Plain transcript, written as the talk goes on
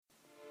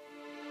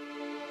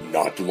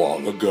Not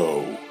long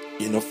ago,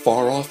 in a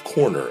far-off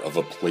corner of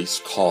a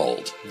place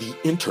called the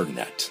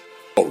Internet,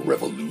 a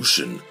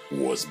revolution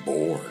was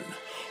born.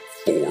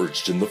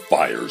 Forged in the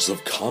fires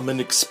of common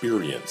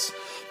experience,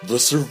 the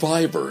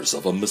survivors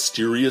of a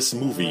mysterious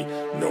movie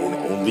known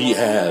only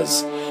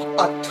as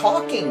A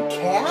Talking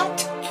Cat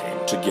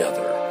came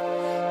together.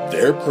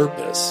 Their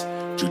purpose,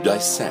 to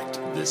dissect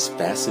this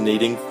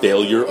fascinating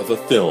failure of a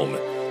film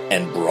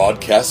and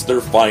broadcast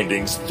their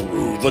findings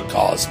through the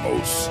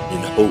cosmos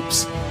in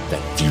hopes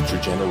that future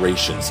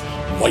generations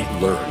might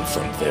learn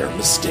from their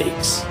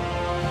mistakes.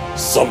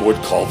 Some would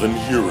call them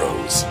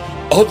heroes,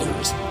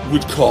 others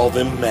would call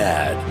them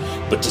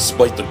mad, but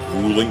despite the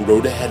grueling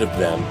road ahead of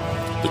them,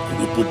 the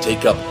group would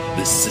take up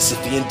this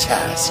Sisyphean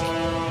task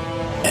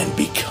and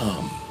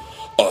become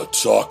a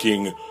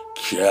talking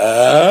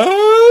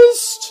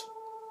cast?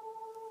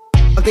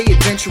 Are they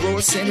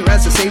adventurers, sinner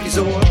as a savior's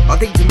or are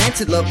they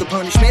demented, love the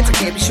punishment? I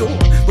can't be sure.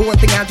 But one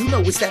thing I do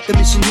know is that the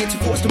mission here to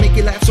force to make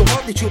you laugh so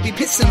hard that you'll be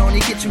pissing on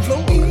your kitchen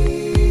floor.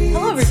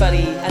 Hello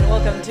everybody, and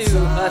welcome to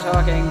A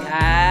Talking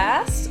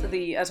Cast,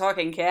 the A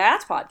Talking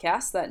Cat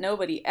podcast that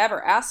nobody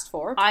ever asked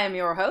for. I am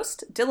your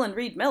host, Dylan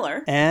Reed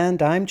Miller.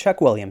 And I'm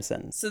Chuck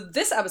Williamson. So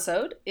this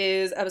episode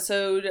is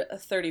episode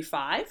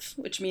 35,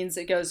 which means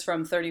it goes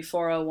from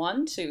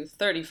 3401 to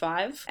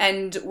 35.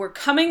 And we're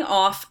coming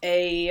off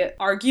a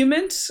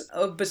argument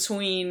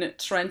between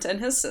Trent and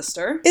his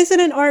sister. Is it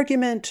an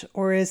argument,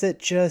 or is it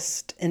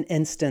just an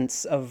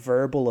instance of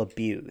verbal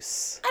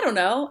abuse? I don't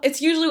know.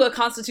 It's usually what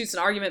constitutes an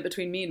argument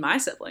between me and my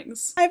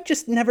siblings. I've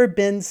just never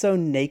been so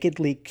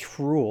nakedly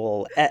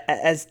cruel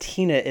as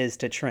Tina is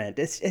to Trent.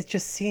 It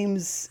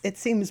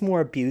seems more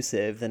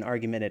abusive than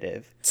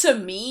argumentative. To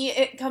me,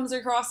 it comes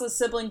across as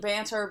sibling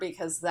banter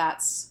because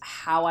that's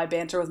how I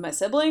banter with my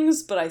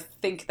siblings, but I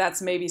think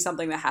that's maybe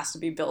something that has to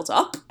be built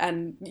up,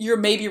 and you're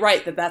maybe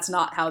right that that's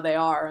not how they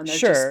are, and they're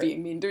just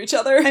being mean to each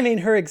other. I mean,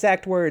 her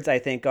exact words, I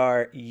think,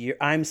 are,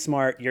 I'm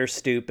smart, you're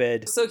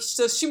stupid. So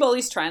she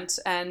bullies Trent,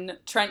 and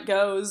Trent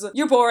goes,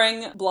 you're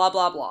boring, blah,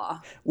 blah,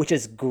 blah. Which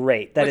is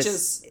great. Which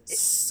is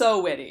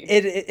so witty.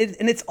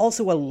 And it's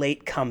also a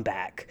late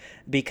comeback,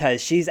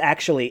 because she's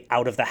actually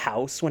out of the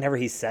house whenever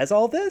he says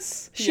all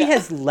this. She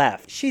has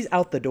left. She's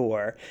out the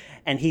door,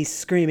 and he's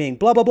screaming,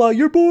 blah, blah, blah,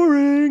 you're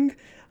boring.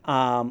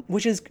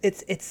 Which is,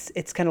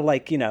 it's kind of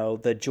like,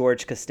 the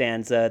George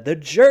Costanza, The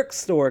Jerk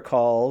Store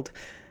called.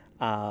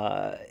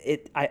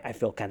 I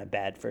feel kind of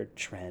bad for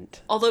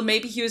Trent. Although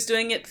maybe he was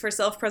doing it for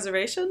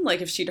self-preservation.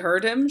 Like, if she'd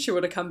heard him, she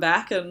would have come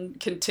back and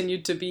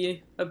continued to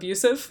be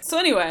abusive. So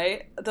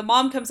anyway, the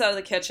mom comes out of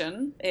the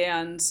kitchen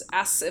and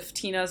asks if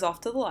Tina's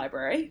off to the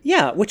library.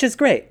 Yeah, which is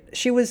great.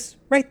 She was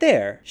right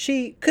there.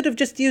 She could have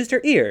just used her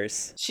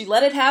ears. She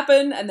let it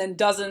happen and then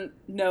doesn't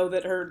know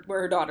that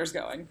where her daughter's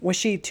going. Was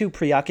she too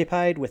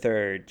preoccupied with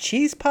her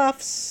cheese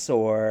puffs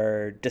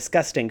or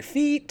disgusting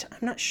feet? I'm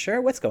not sure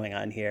what's going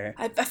on here.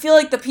 I feel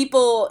like the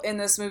people in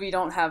this movie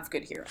don't have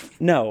good hearing.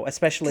 No,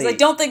 especially... Because I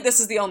don't think this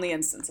is the only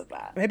instance of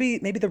that. Maybe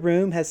the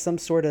room has some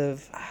sort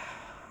of...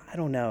 I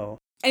don't know.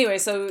 Anyway,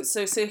 so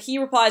he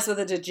replies with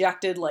a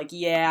dejected,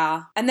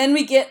 yeah. And then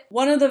we get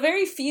one of the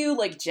very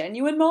few,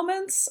 genuine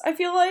moments, I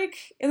feel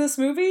like, in this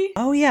movie.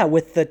 Oh, yeah,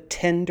 with the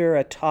tender,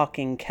 a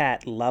talking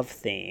cat love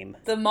theme.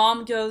 The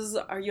mom goes,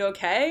 are you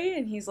okay?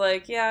 And he's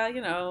like, yeah,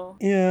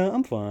 Yeah,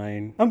 I'm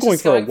fine. I'm going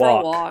for a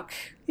walk.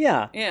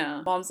 Yeah.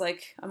 Yeah. Mom's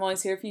like, I'm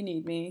always here if you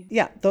need me.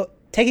 Yeah,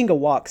 taking a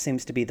walk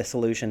seems to be the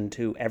solution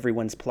to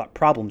everyone's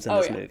problems in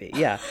this movie.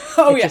 Yeah.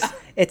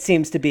 It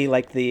seems to be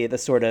like the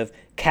sort of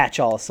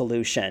catch-all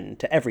solution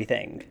to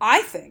everything.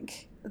 I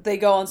think they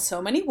go on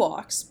so many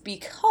walks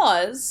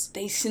because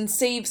they can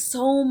save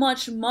so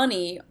much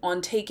money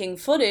on taking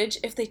footage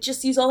if they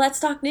just use all that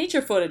stock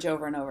nature footage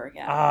over and over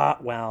again.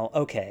 Well,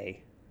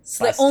 okay.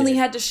 So they only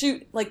had to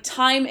shoot,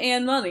 time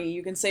and money.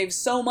 You can save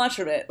so much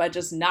of it by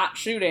just not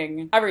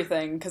shooting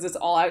everything because it's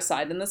all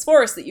outside in this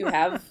forest that you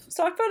have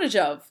stock footage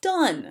of.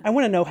 Done. I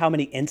want to know how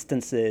many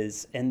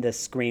instances in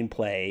this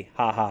screenplay,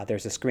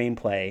 there's a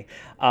screenplay,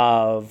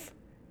 of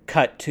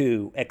cut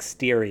to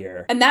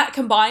exterior. And that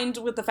combined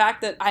with the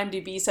fact that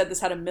IMDb said this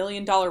had $1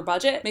 million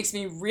budget makes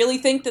me really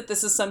think that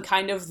this is some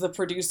kind of the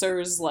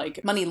producer's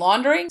money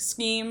laundering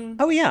scheme.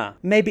 Oh yeah.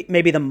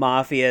 Maybe the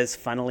mafia is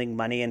funneling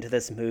money into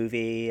this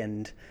movie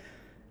and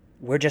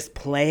we're just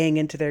playing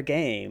into their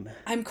game.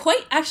 I'm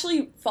quite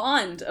actually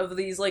fond of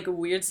these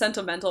weird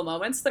sentimental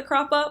moments that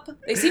crop up.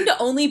 They seem to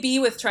only be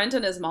with Trent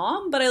and his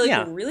mom, but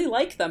I really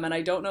like them and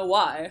I don't know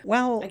why.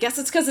 Well, I guess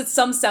it's because it's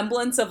some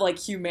semblance of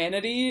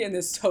humanity in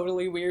this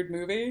totally weird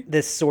movie.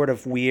 This sort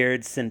of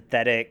weird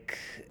synthetic,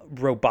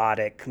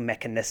 robotic,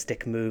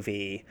 mechanistic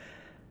movie.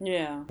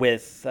 Yeah.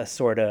 With a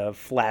sort of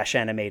flash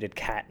animated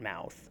cat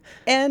mouth.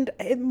 And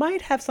it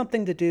might have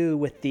something to do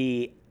with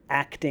the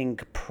acting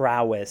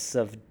prowess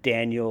of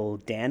Daniel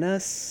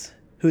Danis,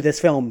 who this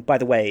film, by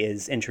the way,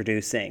 is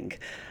introducing.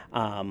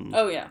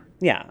 Oh, yeah.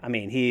 Yeah, I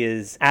mean, he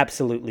is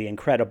absolutely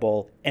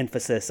incredible.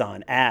 Emphasis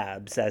on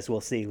abs, as we'll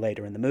see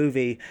later in the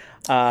movie.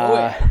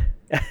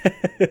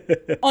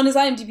 On his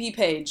IMDb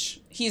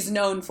page, he's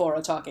known for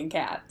a talking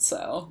cat,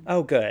 so...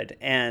 Oh, good.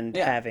 And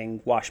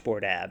having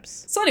washboard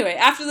abs. So anyway,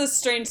 after this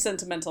strange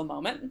sentimental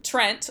moment,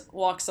 Trent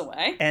walks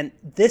away. And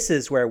this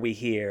is where we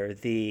hear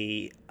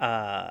the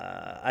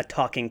a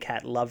talking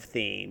cat love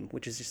theme,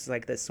 which is just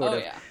like this sort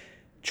of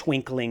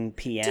twinkling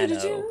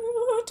piano.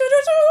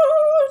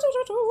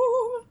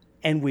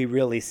 And we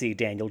really see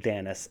Daniel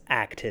Danis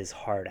act his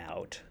heart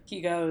out.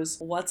 He goes,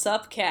 "What's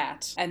up,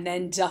 cat?" And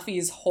then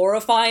Duffy's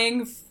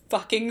horrifying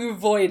fucking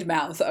void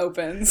mouth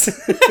opens.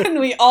 And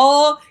we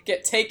all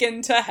get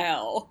taken to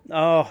hell.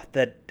 Oh,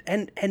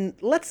 and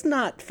let's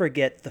not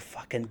forget the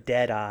fucking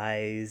dead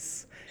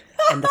eyes.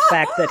 And the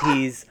fact that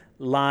he's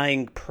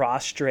lying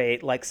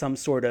prostrate like some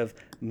sort of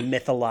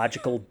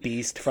mythological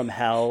beast from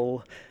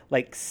hell.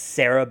 Like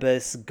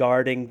Cerberus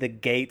guarding the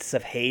gates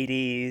of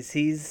Hades.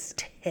 He's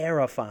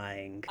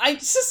terrifying. I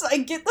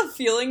get the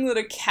feeling that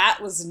a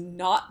cat was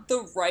not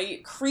the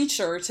right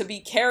creature to be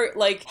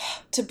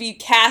to be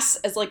cast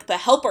as like the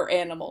helper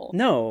animal.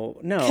 No.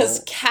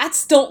 Because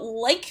cats don't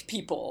like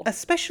people.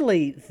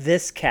 Especially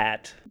this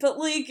cat. But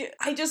like,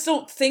 I just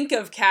don't think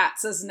of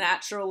cats as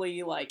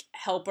naturally like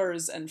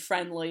helpers and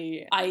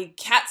friendly. I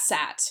cat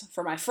sat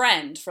for my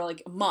friend for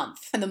like a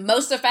month. And the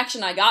most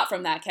affection I got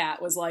from that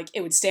cat was like,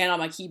 it would stand on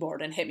my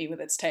keyboard and hit me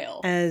with its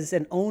tail. As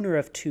an owner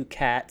of 2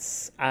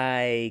 cats,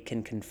 I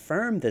can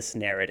confirm this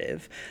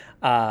narrative.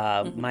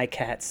 My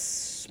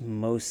cats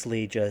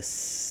mostly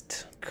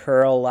just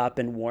curl up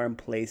in warm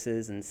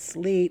places and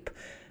sleep,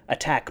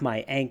 attack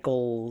my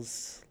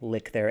ankles,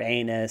 lick their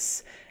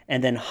anus,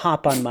 and then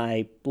hop on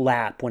my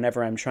lap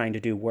whenever I'm trying to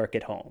do work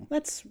at home.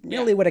 That's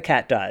really what a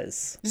cat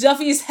does.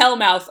 Duffy's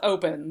hellmouth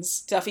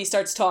opens. Duffy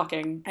starts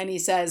talking, and he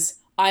says,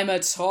 "I'm a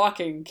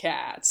talking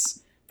cat,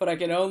 but I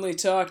can only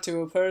talk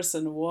to a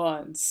person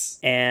once."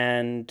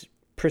 And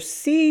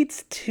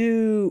proceeds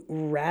to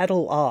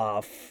rattle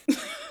off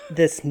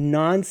this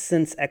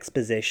nonsense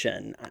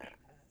exposition.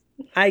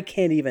 I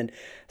can't even...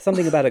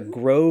 Something about a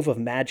grove of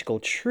magical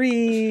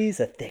trees,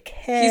 a thick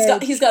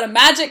hedge. He's got a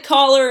magic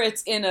collar.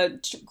 It's in a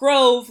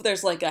grove.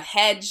 There's like a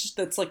hedge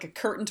that's like a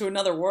curtain to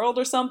another world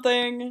or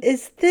something.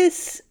 Is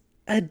this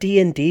a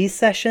D&D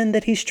session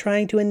that he's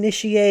trying to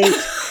initiate?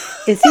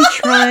 Is he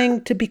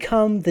trying to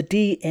become the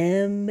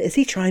DM? Is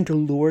he trying to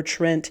lure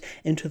Trent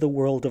into the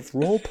world of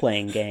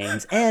role-playing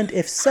games? And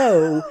if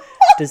so,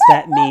 does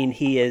that mean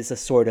he is a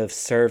sort of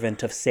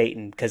servant of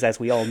Satan? Because as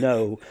we all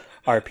know,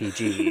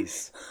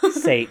 RPGs,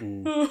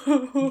 Satan,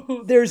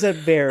 there's a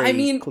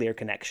very clear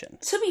connection.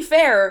 To be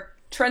fair,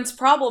 Trent's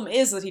problem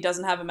is that he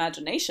doesn't have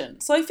imagination.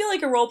 So I feel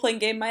like a role-playing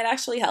game might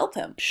actually help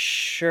him.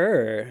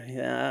 Sure.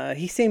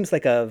 He seems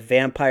like a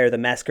Vampire the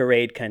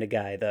Masquerade kind of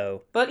guy,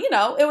 though. But,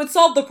 it would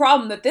solve the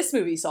problem that this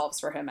movie solves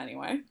for him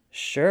anyway.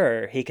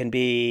 Sure. He can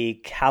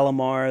be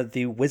Calamar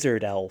the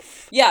Wizard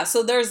Elf. Yeah,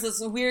 so there's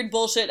this weird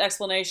bullshit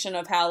explanation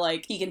of how,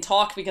 like, he can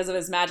talk because of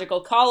his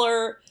magical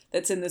collar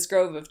that's in this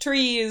grove of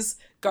trees,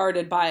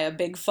 guarded by a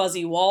big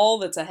fuzzy wall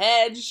that's a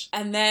hedge.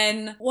 And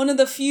then one of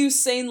the few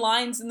sane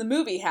lines in the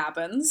movie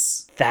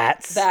happens.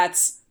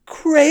 That's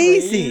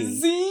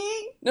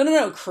crazy.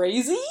 No,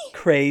 crazy?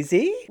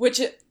 Crazy?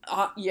 Which,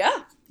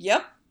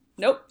 yep.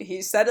 Nope,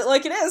 he said it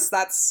like it is.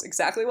 That's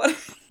exactly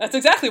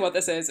what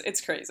this is.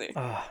 It's crazy.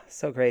 Oh,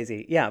 so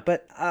crazy. Yeah,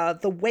 but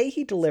the way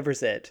he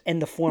delivers it in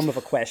the form of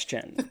a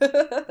question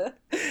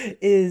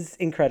is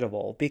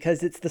incredible,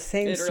 because it's the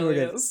same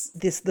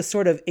the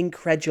sort of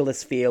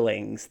incredulous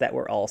feelings that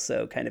we're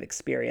also kind of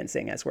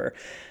experiencing as we're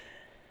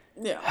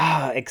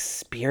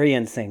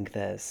experiencing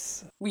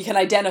this. We can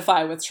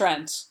identify with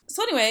Trent.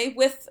 So anyway,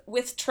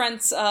 with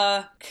Trent's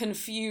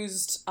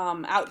confused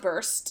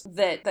outburst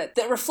that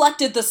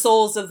reflected the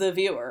souls of the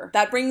viewer,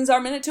 that brings our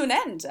minute to an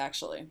end,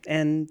 actually.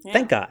 And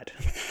thank God.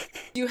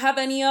 Do you have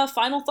any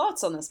final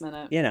thoughts on this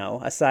minute?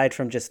 Aside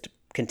from just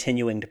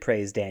continuing to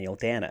praise Daniel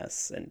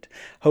Danis, and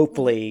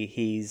hopefully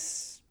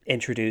he's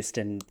introduced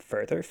in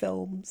further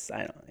films.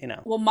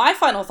 Well, my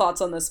final thoughts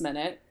on this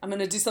minute, I'm going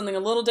to do something a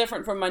little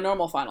different from my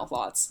normal final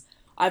thoughts.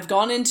 I've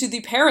gone into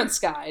the Parents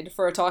Guide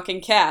for a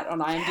Talking Cat on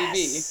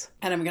IMDb,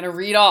 and I'm going to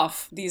read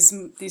off these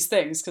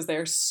things because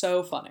they're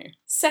so funny.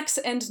 Sex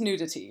and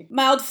nudity.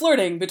 Mild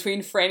flirting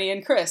between Franny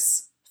and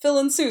Chris. Phil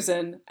and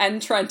Susan,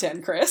 and Trent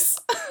and Chris.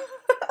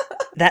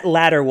 That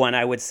latter one,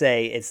 I would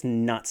say, is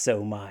not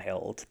so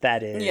mild.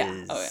 That is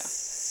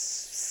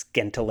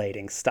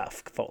scintillating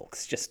stuff,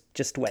 folks.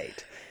 Just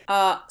wait.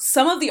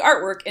 Some of the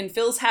artwork in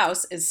Phil's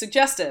house is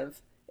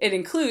suggestive. It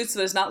includes,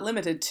 but is not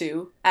limited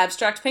to,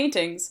 abstract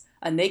paintings,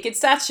 a naked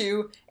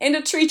statue, and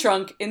a tree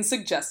trunk in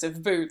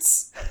suggestive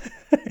boots.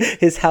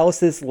 His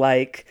house is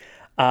like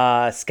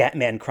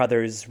Scatman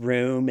Crothers'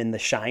 room in The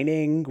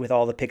Shining with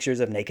all the pictures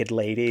of naked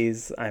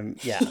ladies.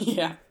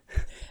 Yeah.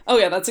 Oh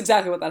yeah, that's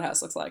exactly what that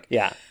house looks like.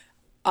 Yeah.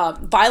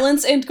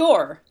 Violence and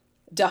gore.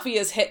 Duffy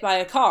is hit by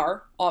a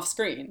car off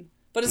screen,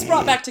 but is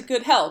brought back to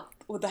good health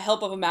with the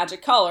help of a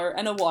magic collar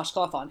and a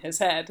washcloth on his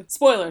head.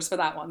 Spoilers for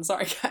that one.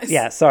 Sorry, guys.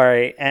 Yeah,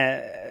 sorry.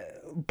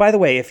 By the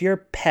way, if your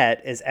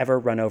pet is ever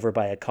run over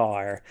by a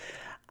car,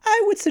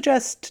 I would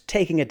suggest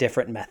taking a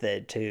different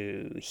method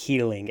to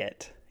healing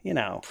it,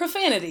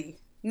 Profanity.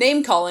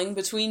 Name-calling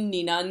between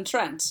Nina and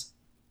Trent.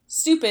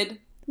 Stupid,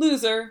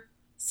 loser,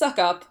 suck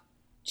up,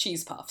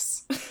 cheese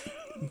puffs.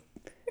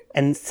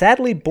 And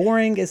sadly,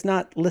 boring is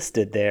not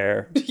listed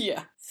there.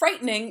 Yeah.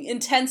 Frightening,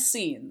 intense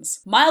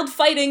scenes. Mild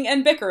fighting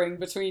and bickering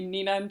between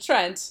Nina and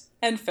Trent,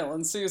 and Phil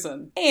and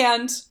Susan.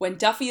 And when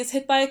Duffy is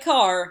hit by a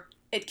car,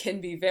 it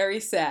can be very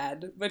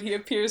sad, but he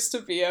appears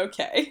to be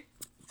okay.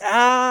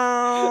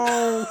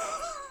 Ow!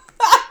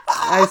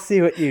 I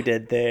see what you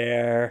did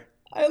there.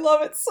 I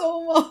love it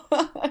so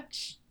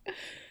much.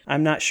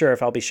 I'm not sure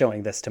if I'll be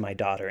showing this to my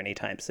daughter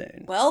anytime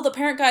soon. Well, the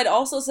parent guide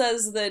also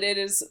says that it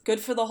is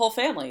good for the whole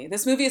family.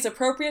 This movie is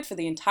appropriate for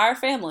the entire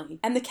family.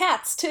 And the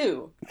cats,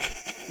 too.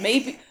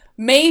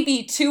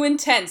 Maybe too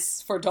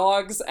intense for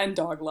dogs and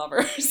dog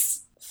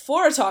lovers.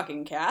 For A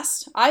Talking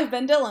Cast, I've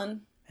been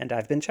Dylan. And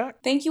I've been Chuck.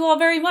 Thank you all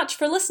very much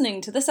for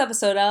listening to this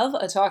episode of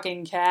A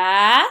Talking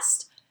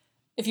Cast.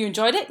 If you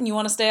enjoyed it and you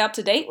want to stay up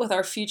to date with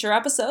our future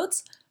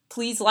episodes,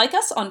 please like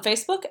us on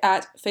Facebook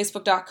at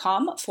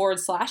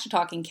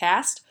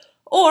facebook.com/atalkingcast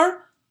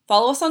or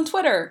follow us on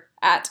Twitter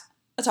at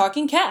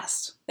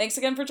atalkingcast. Thanks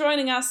again for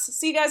joining us.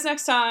 See you guys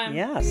next time.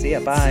 Yeah, see ya.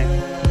 Bye.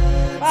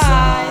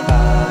 Bye.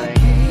 Bye.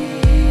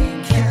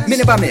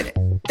 Minute by minute.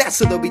 That's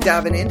so they'll be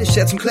diving in to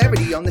shed some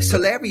clarity on this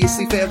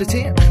hilariously failed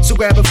attempt. So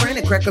grab a friend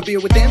and crack a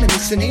beer with them and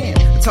listen in.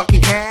 The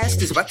Talking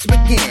Cast is about to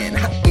begin.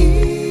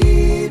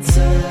 It's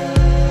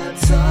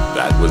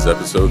That was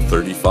episode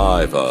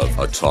 35 of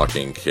A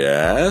Talking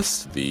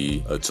Cast,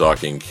 the A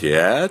Talking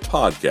Cat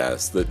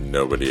podcast that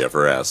nobody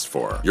ever asked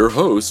for. Your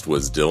host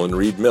was Dylan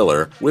Reed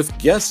Miller, with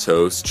guest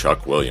host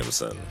Chuck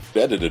Williamson.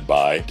 Edited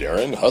by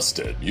Darren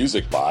Husted.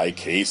 Music by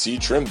Casey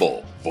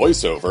Trimble.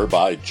 Voiceover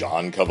by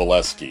John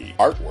Kovaleski.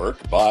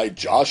 Artwork by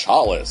Josh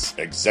Hollis.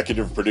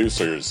 Executive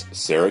producers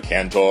Sarah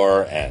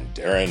Cantor and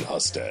Darren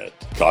Husted.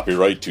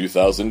 Copyright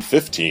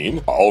 2015,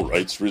 all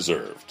rights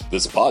reserved.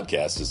 This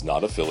podcast is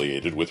not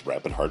affiliated with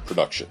Rapid Heart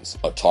Productions.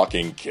 A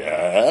Talking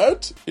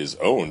Cat is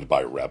owned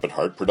by Rapid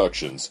Heart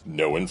Productions.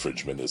 No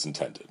infringement is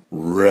intended.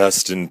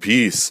 Rest in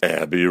peace,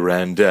 Abby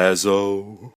Randazzo.